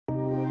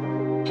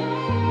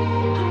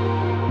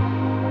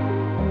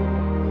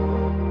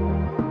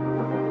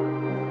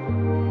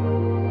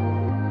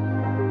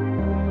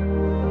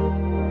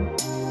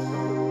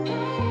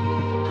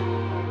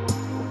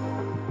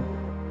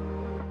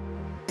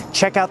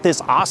check out this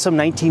awesome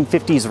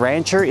 1950s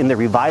rancher in the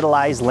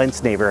revitalized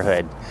Lentz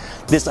neighborhood.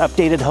 This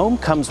updated home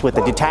comes with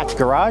a detached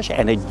garage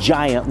and a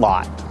giant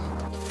lot.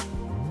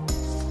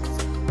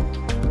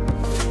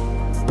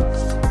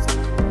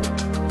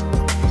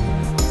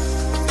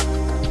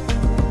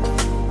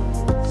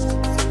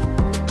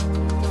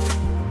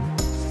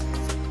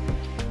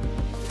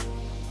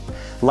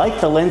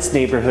 Like the Lentz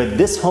neighborhood,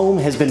 this home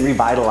has been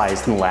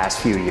revitalized in the last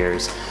few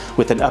years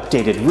with an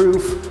updated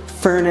roof,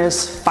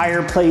 furnace,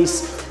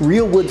 fireplace,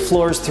 real wood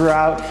floors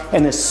throughout,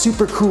 and a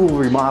super cool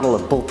remodel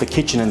of both the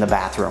kitchen and the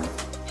bathroom.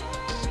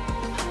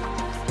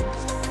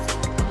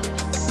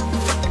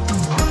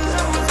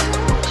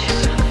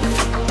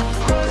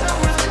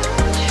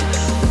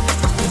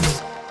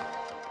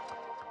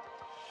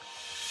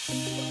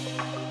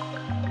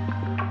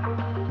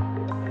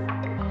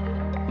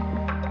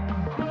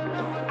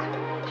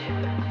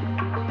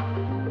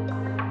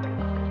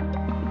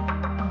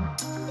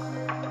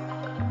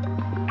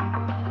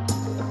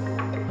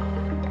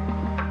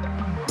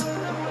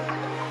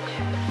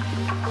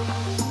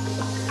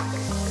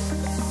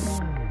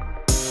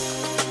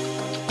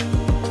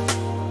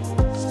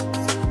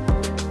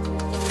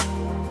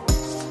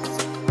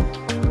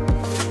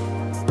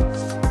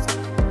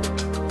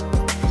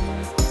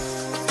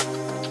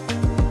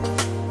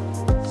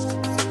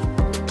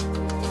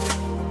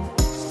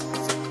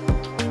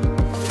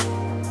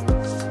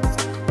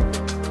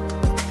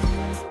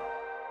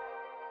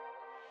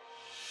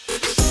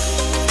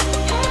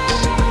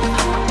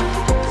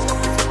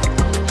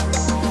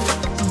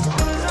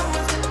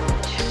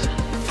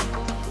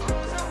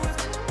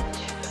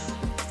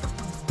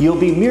 You'll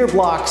be mere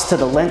blocks to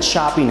the Lentz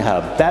shopping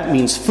hub. That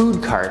means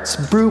food carts,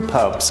 brew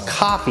pubs,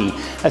 coffee,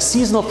 a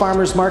seasonal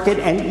farmer's market,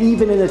 and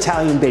even an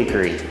Italian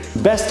bakery.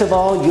 Best of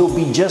all, you'll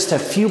be just a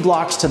few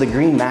blocks to the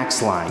Green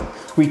Max line.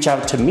 Reach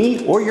out to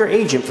me or your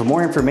agent for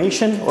more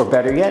information, or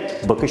better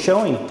yet, book a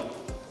showing.